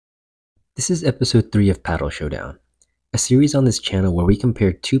This is episode 3 of Paddle Showdown, a series on this channel where we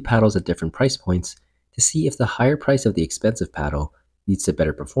compare two paddles at different price points to see if the higher price of the expensive paddle leads to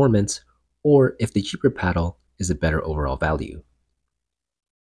better performance or if the cheaper paddle is a better overall value.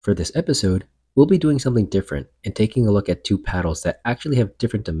 For this episode, we'll be doing something different and taking a look at two paddles that actually have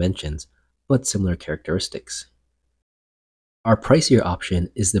different dimensions but similar characteristics. Our pricier option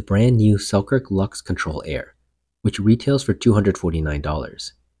is the brand new Selkirk Luxx Control Air, which retails for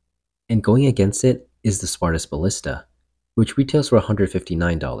 $249. And going against it is the Spartus Ballista, which retails for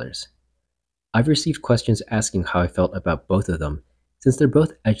 $159. I've received questions asking how I felt about both of them since they're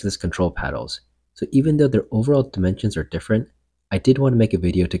both edgeless control paddles, so even though their overall dimensions are different, I did want to make a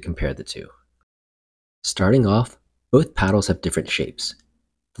video to compare the two. Starting off, both paddles have different shapes.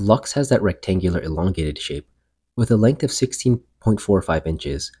 The Luxx has that rectangular elongated shape with a length of 16.45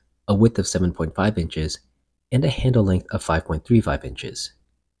 inches, a width of 7.5 inches, and a handle length of 5.35 inches.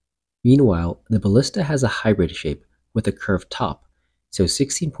 Meanwhile, the Ballista has a hybrid shape with a curved top, so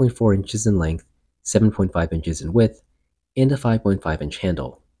 16.4 inches in length, 7.5 inches in width, and a 5.5 inch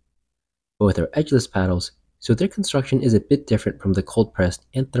handle. Both are edgeless paddles, so their construction is a bit different from the cold-pressed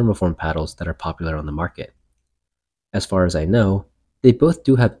and thermoform paddles that are popular on the market. As far as I know, they both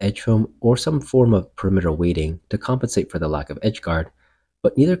do have edge foam or some form of perimeter weighting to compensate for the lack of edge guard,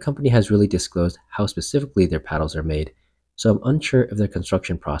 but neither company has really disclosed how specifically their paddles are made, so I'm unsure if their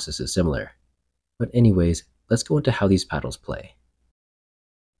construction process is similar. But anyways, let's go into how these paddles play.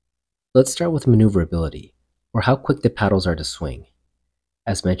 Let's start with maneuverability, or how quick the paddles are to swing.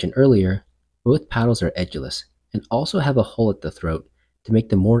 As mentioned earlier, both paddles are edgeless and also have a hole at the throat to make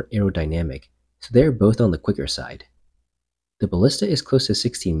them more aerodynamic, so they are both on the quicker side. The Ballista is close to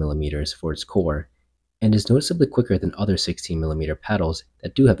 16mm for its core, and is noticeably quicker than other 16mm paddles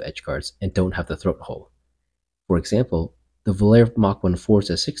that do have edge guards and don't have the throat hole. For example, the Volair Mach 1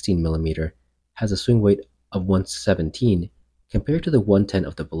 Forza 16mm has a swing weight of 117 compared to the 110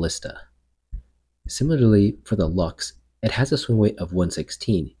 of the Ballista. Similarly, for the Luxx, it has a swing weight of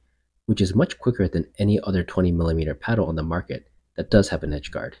 116, which is much quicker than any other 20mm paddle on the market that does have an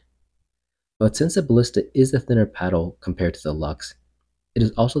edge guard. But since the Ballista is the thinner paddle compared to the Luxx, it is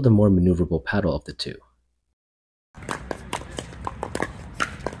also the more maneuverable paddle of the two.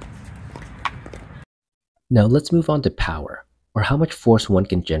 Now let's move on to power, or how much force one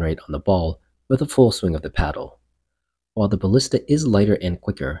can generate on the ball with a full swing of the paddle. While the Ballista is lighter and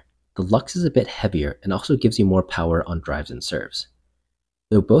quicker, the Luxx is a bit heavier and also gives you more power on drives and serves.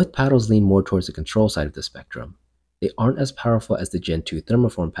 Though both paddles lean more towards the control side of the spectrum, they aren't as powerful as the Gen 2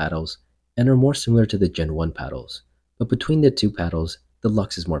 thermoform paddles and are more similar to the Gen 1 paddles, but between the two paddles, the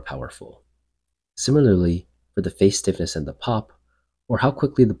Luxx is more powerful. Similarly, for the face stiffness and the pop, or how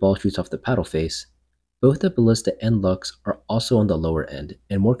quickly the ball shoots off the paddle face, both the Ballista and Luxx are also on the lower end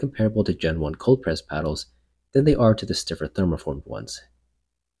and more comparable to Gen 1 cold press paddles than they are to the stiffer thermoformed ones.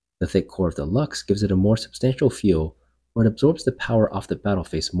 The thick core of the Luxx gives it a more substantial feel where it absorbs the power off the paddle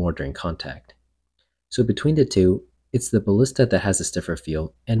face more during contact. So between the two, it's the Ballista that has a stiffer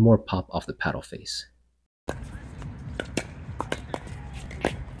feel and more pop off the paddle face.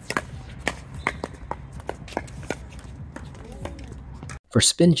 For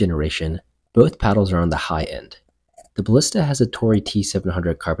spin generation, both paddles are on the high end. The Ballista has a Torii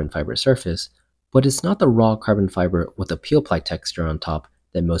T700 carbon fiber surface, but it's not the raw carbon fiber with a peel ply texture on top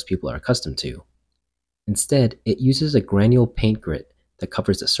that most people are accustomed to. Instead, it uses a granule paint grit that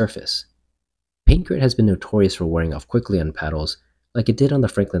covers the surface. Paint grit has been notorious for wearing off quickly on paddles, like it did on the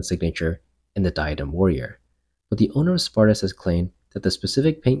Franklin Signature and the Diadem Warrior, but the owner of Spartus has claimed that the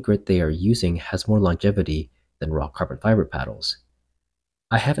specific paint grit they are using has more longevity than raw carbon fiber paddles.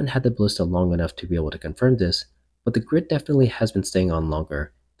 I haven't had the Ballista long enough to be able to confirm this, but the grit definitely has been staying on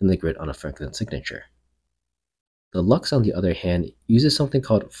longer than the grit on a Franklin Signature. The Luxx, on the other hand, uses something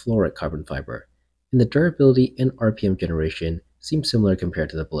called fluorite carbon fiber, and the durability and RPM generation seem similar compared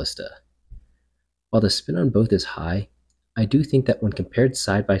to the Ballista. While the spin on both is high, I do think that when compared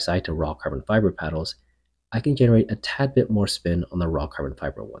side by side to raw carbon fiber paddles, I can generate a tad bit more spin on the raw carbon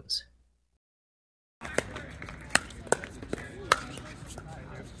fiber ones.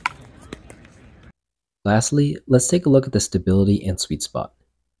 Lastly, let's take a look at the stability and sweet spot.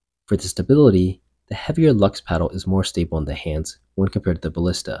 For the stability, the heavier Luxx paddle is more stable in the hands when compared to the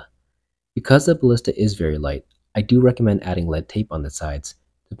Ballista. Because the Ballista is very light, I do recommend adding lead tape on the sides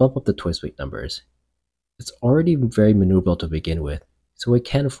to bump up the twist weight numbers. It's already very maneuverable to begin with, so I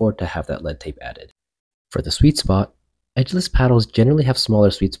can afford to have that lead tape added. For the sweet spot, edgeless paddles generally have smaller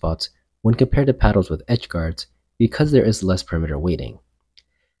sweet spots when compared to paddles with edge guards because there is less perimeter weighting.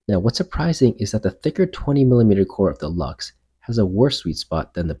 Now, what's surprising is that the thicker 20mm core of the Luxx has a worse sweet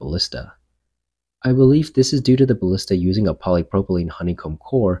spot than the Ballista. I believe this is due to the Ballista using a polypropylene honeycomb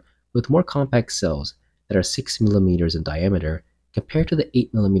core with more compact cells that are 6 mm in diameter compared to the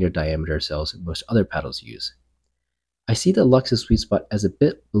 8 mm diameter cells most other paddles use. I see the Luxx's sweet spot as a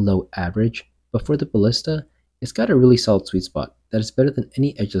bit below average, but for the Ballista, it's got a really solid sweet spot that is better than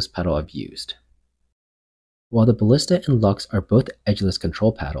any edgeless paddle I've used. While the Ballista and Luxx are both edgeless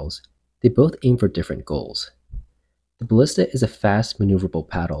control paddles, they both aim for different goals. The Ballista is a fast, maneuverable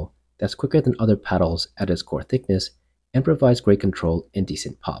paddle that's quicker than other paddles at its core thickness and provides great control and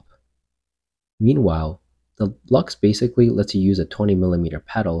decent pop. Meanwhile, the Luxx basically lets you use a 20 mm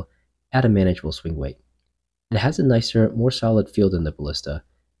paddle at a manageable swing weight. It has a nicer, more solid feel than the Ballista,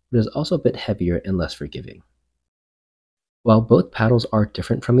 but is also a bit heavier and less forgiving. While both paddles are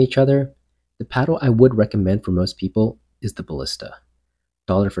different from each other, the paddle I would recommend for most people is the Ballista.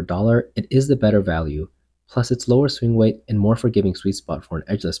 Dollar for dollar, it is the better value, plus its lower swing weight and more forgiving sweet spot for an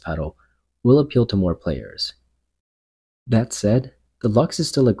edgeless paddle will appeal to more players. That said, the Luxx is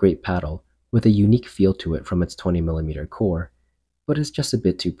still a great paddle with a unique feel to it from its 20 mm core, but it's just a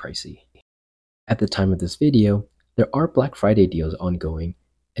bit too pricey. At the time of this video, there are Black Friday deals ongoing,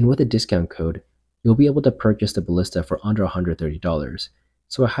 and with a discount code, you'll be able to purchase the Ballista for under $130,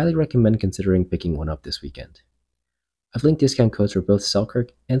 so I highly recommend considering picking one up this weekend. I've linked discount codes for both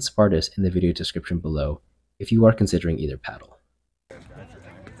Selkirk and Spartus in the video description below if you are considering either paddle.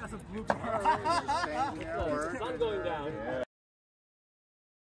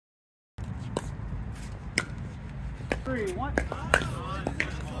 Three, one.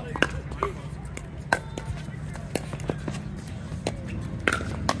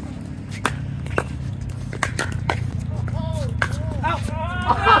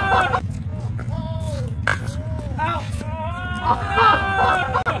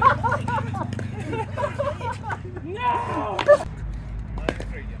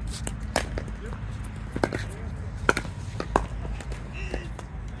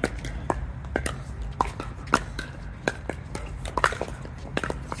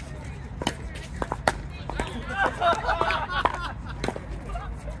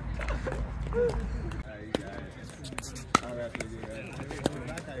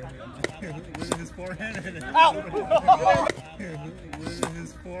 With his forehand and out. With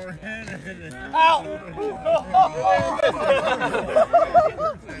his forehand and Out. They're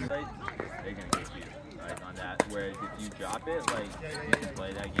gonna get you like on that. Whereas if you drop it, like you can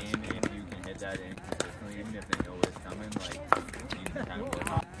play that game and you can hit that in consistently, even if they know it's coming, like you can kind of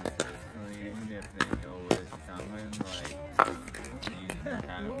work on consistently, even if they know it's coming, like you can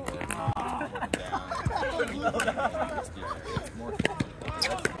kind of work on put them down. Yeah, more.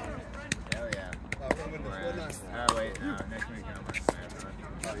 Hell yeah. Oh wait, no, next week I'm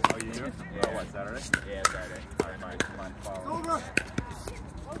oh, you do? yeah. Oh, what, Saturday? Yeah, Saturday. Alright, fine, follow.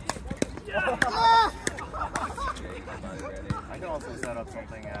 I can also set up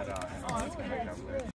something at